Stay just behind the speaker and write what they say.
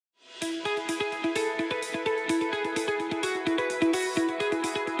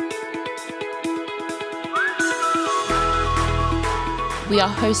we are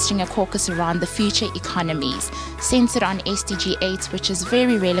hosting a caucus around the future economies, centered on SDG 8, which is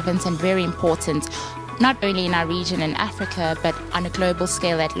very relevant and very important, not only in our region in Africa, but on a global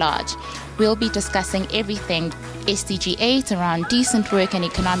scale at large. We'll be discussing everything SDG 8 around decent work and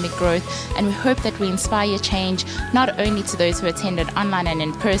economic growth, and we hope that we inspire change not only to those who attended online and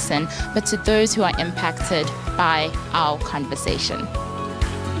in person, but to those who are impacted by our conversation.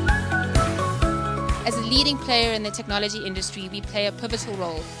 As a leading player in the technology industry, we play a pivotal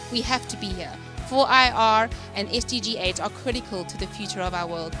role. We have to be here. 4IR and SDG 8 are critical to the future of our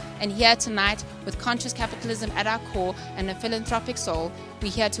world. And here tonight, with conscious capitalism at our core and a philanthropic soul,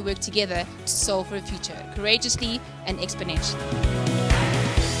 we're here to work together to solve for a future, courageously and exponentially.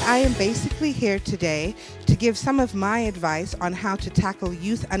 I am basically here today to give some of my advice on how to tackle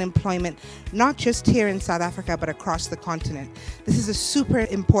youth unemployment, not just here in South Africa, but across the continent. This is a super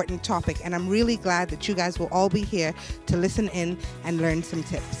important topic, and I'm really glad that you guys will all be here to listen in and learn some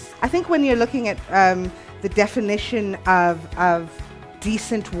tips. I think when you're looking at the definition of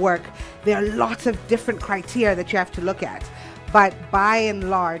decent work, there are lots of different criteria that you have to look at. But by and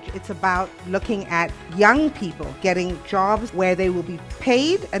large, it's about looking at young people getting jobs where they will be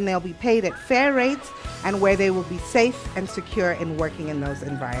paid, and they'll be paid at fair rates, and where they will be safe and secure in working in those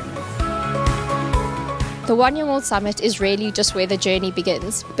environments. The One Young World Summit is really just where the journey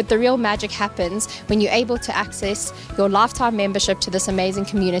begins, but the real magic happens when you're able to access your lifetime membership to this amazing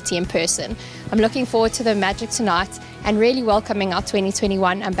community in person. I'm looking forward to the magic tonight and really welcoming our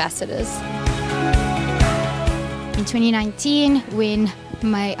 2021 ambassadors. In 2019, when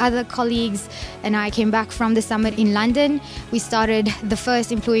my other colleagues and I came back from the summit in London, we started the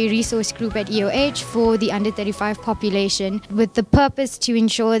first employee resource group at EOH for the under 35 population, with the purpose to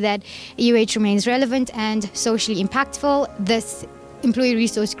ensure that EOH remains relevant and socially impactful. This employee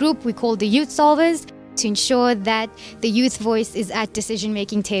resource group we call the Youth Solvers, to ensure that the youth voice is at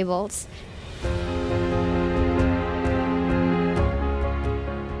decision-making tables.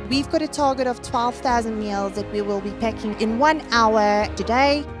 We've got a target of 12,000 meals that we will be packing in 1 hour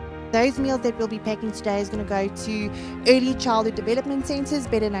today. Those meals that we'll be packing today is going to go to early childhood development centres,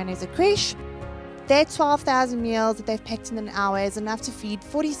 better known as a creche. That 12,000 meals that they've packed in an hour is enough to feed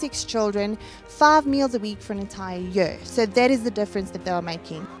 46 children 5 meals a week for an entire year. So that is the difference that they are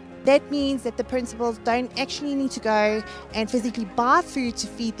making. That means that the principals don't actually need to go and physically buy food to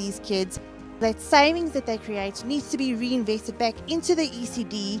feed these kids. That savings that they create needs to be reinvested back into the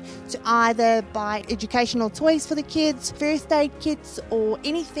ECD to either buy educational toys for the kids, first aid kits, or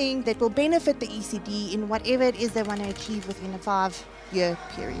anything that will benefit the ECD in whatever it is they want to achieve within a 5-year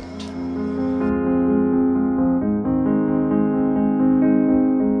period.